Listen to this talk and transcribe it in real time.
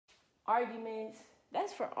arguments.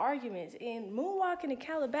 That's for arguments. And moonwalking in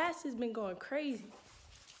Calabasas has been going crazy.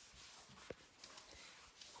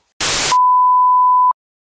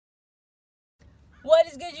 What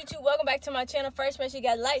is good, YouTube? Welcome back to my channel. First, make sure you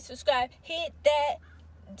guys like, subscribe, hit that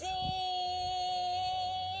ding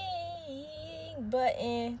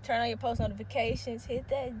button, turn on your post notifications, hit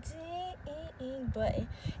that ding button.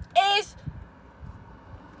 It's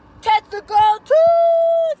Testicle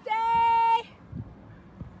Tuesday.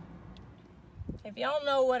 If y'all don't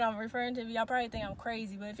know what I'm referring to, y'all probably think I'm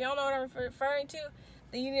crazy, but if y'all don't know what I'm referring to,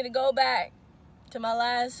 then you need to go back to my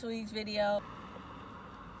last week's video.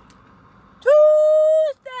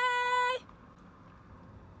 Tuesday!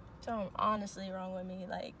 Something honestly wrong with me.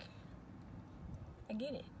 Like, I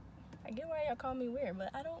get it. I get why y'all call me weird, but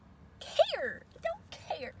I don't care. I don't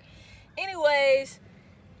care. Anyways,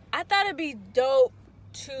 I thought it'd be dope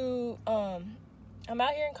to, I'm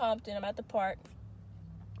out here in Compton. I'm at the park.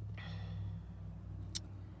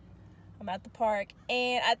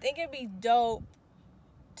 And I think it'd be dope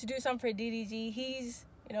to do something for DDG. He's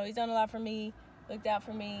done a lot for me, looked out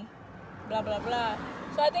for me, blah, blah, blah.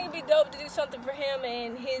 So I think it'd be dope to do something for him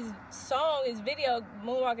and his song, his video,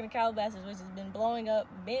 Moonwalking in Calabasas, which has been blowing up,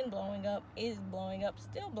 is blowing up,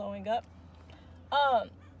 still blowing up.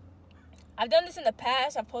 I've done this in the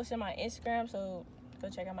past. I've posted on my Instagram, so go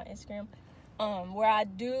check out my Instagram, where I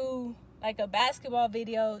do like a basketball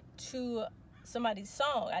video to somebody's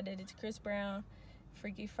song. I did it to Chris Brown,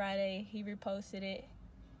 Freaky Friday. He reposted it.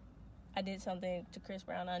 I did something to Chris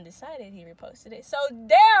Brown, Undecided. He reposted it. So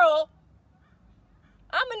Daryl,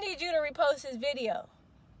 I'm gonna need you to repost his video.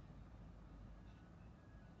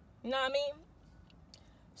 You know what I mean?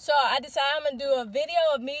 So I decided I'm gonna do a video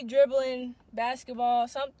of me dribbling basketball,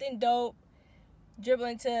 something dope,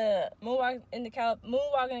 dribbling to Moonwalking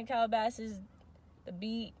in Calabasas, the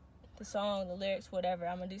beat, the song, the lyrics, whatever.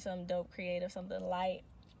 I'm gonna do something dope, creative, something light.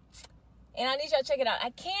 And I need y'all to check it out. I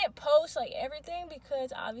can't post like everything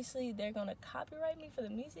because obviously they're gonna copyright me for the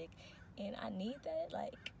music, and I need that.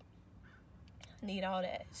 Like, I need all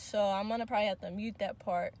that. So I'm gonna probably have to mute that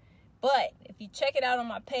part. But if you check it out on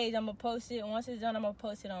my page, I'm gonna post it. And once it's done, I'm gonna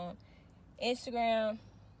post it on Instagram,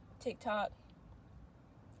 TikTok,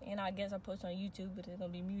 and I guess I'll post it on YouTube, but it's gonna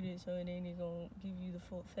be muted, so it ain't gonna give you the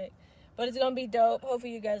full effect. But it's gonna be dope.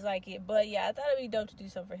 Hopefully you guys like it. But yeah, I thought it'd be dope to do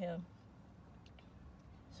something for him.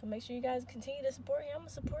 So make sure you guys continue to support him.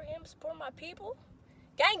 Support him. Support my people.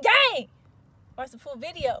 Gang, gang! Watch the full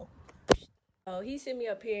video. Oh, he sent me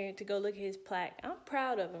up here to go look at his plaque. I'm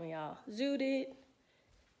proud of him, y'all. Zooted,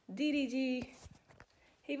 DDG.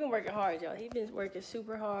 He been working hard, y'all. He been working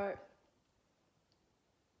super hard.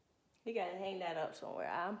 He gotta hang that up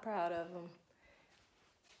somewhere. I'm proud of him.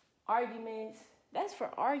 Arguments. That's for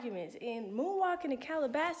arguments. And moonwalking in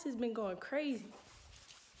Calabasas has been going crazy.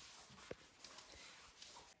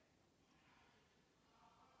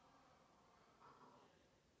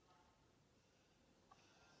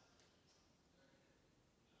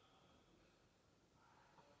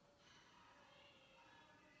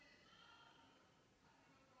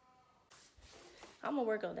 I'm gonna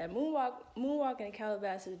work on that. Moonwalking in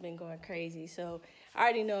Calabasas has been going crazy. So I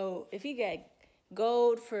already know if he got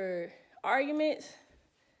gold for arguments,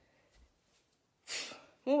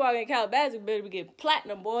 Moonwalking in Calabasas better be getting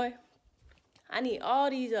platinum, boy. I need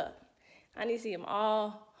all these up. I need to see them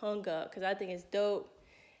all hung up because I think it's dope.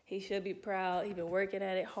 He should be proud. He been working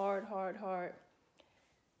at it hard.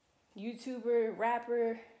 YouTuber,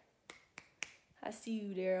 rapper. I see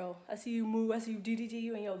you, Daryl. I see you, Moo. I see you, DDG.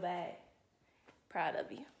 You in your bag. Proud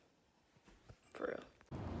of you. For real.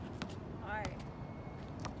 Alright.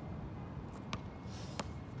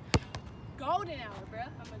 Golden hour, bruh.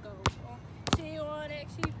 I'm gonna go. She want it,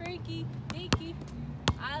 she freaky, geeky.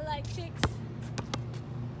 I like chicks.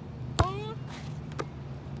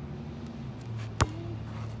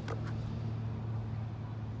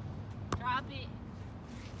 Drop it.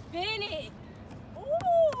 Spin it.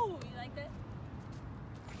 Ooh, you like that?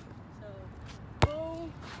 So,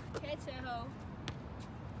 boom. Catch that hoe.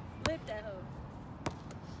 Flip that hoe.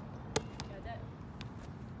 Got that?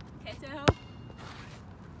 Catch that hoe.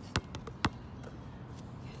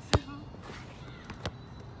 Catch that hoe.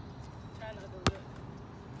 Try not to look.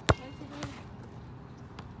 Catch that hoe.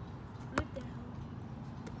 Flip that hoe.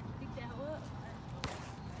 Pick that hoe up.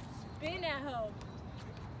 Spin that hoe.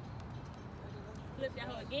 Flip that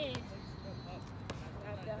hoe again.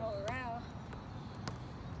 Wrap that hoe around.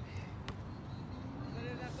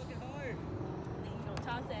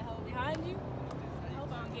 Toss that hoe behind you. I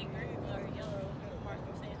hope I don't get green or yellow mark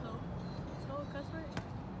for saying hoe. Is hoe a cuss word?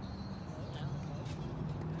 No.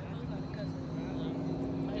 Hoe's not a cuss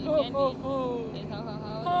word. Ho, ho, ho. It's ho, ho,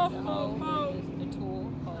 ho. Ho, whole pole. The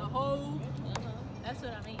tool. The hole. That's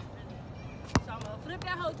what I mean. So I'm gonna flip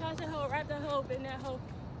that hoe, toss that hoe, wrap that hoe, bend that hoe,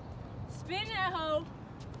 spin that hoe,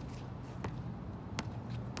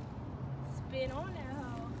 spin on that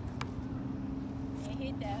hoe, and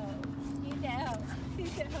hit that hoe. Hit that hoe.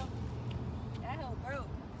 Hit that hoe. That hoe broke.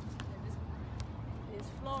 This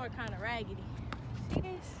floor kind of raggedy. See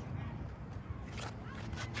this?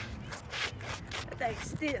 That thing's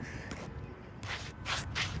stiff.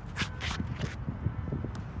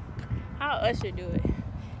 How Usher do it?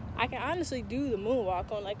 I can honestly do the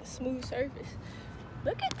moonwalk on like a smooth surface.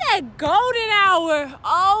 Look at that golden hour.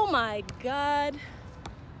 Oh my God.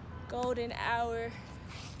 Golden hour.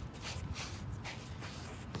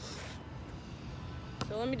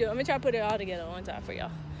 So let me do it. Let me try to put it all together one time for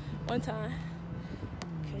y'all. One time.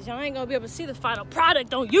 Cause y'all ain't gonna be able to see the final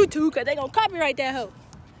product on YouTube cause they gonna copyright that hoe.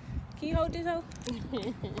 Can you hold this hoe?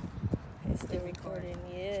 It's still recording,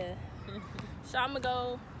 yeah. So I'm gonna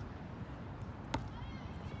go.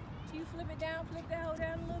 Can you flip it down? Flip that hoe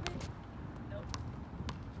down a little bit? Nope.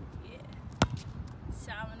 Yeah.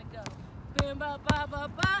 So I'm gonna go. Bim ba ba ba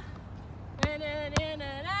ba. Na na na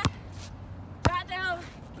na na. Drop that hoe.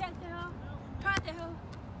 Catch that hoe. Drop that hoe.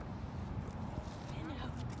 And that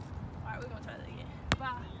hoe. Alright, we're gonna try that again.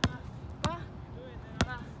 Ba ba ba.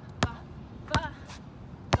 Ba ba ba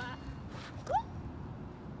ba. Woo.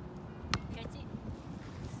 Catch it.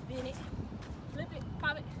 Spin it. Flip it.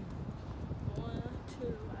 Pop it. 1,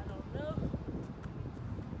 2.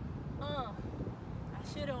 No. I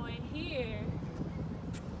should have went here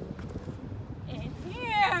and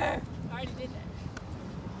here. I already did that.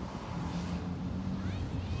 Like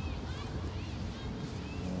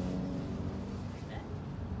that. Like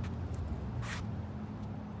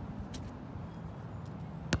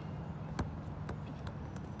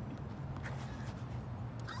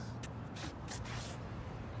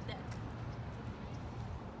that.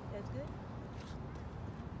 That's good.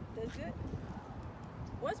 That's good.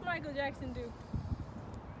 What's Michael Jackson do?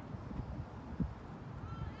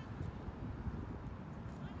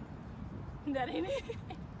 That ain't it.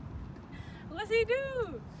 What's he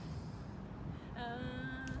do?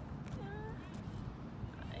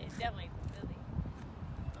 It's definitely Billy.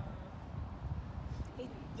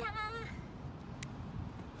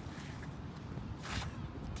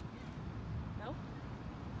 No?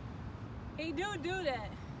 He do that.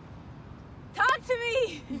 Talk to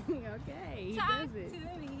me! Okay, he Talk does it. to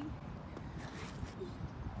me.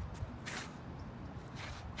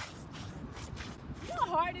 You know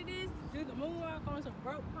how hard it is to do the moonwalk on some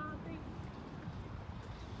broke concrete?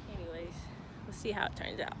 Anyways, let's see how it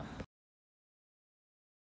turns out.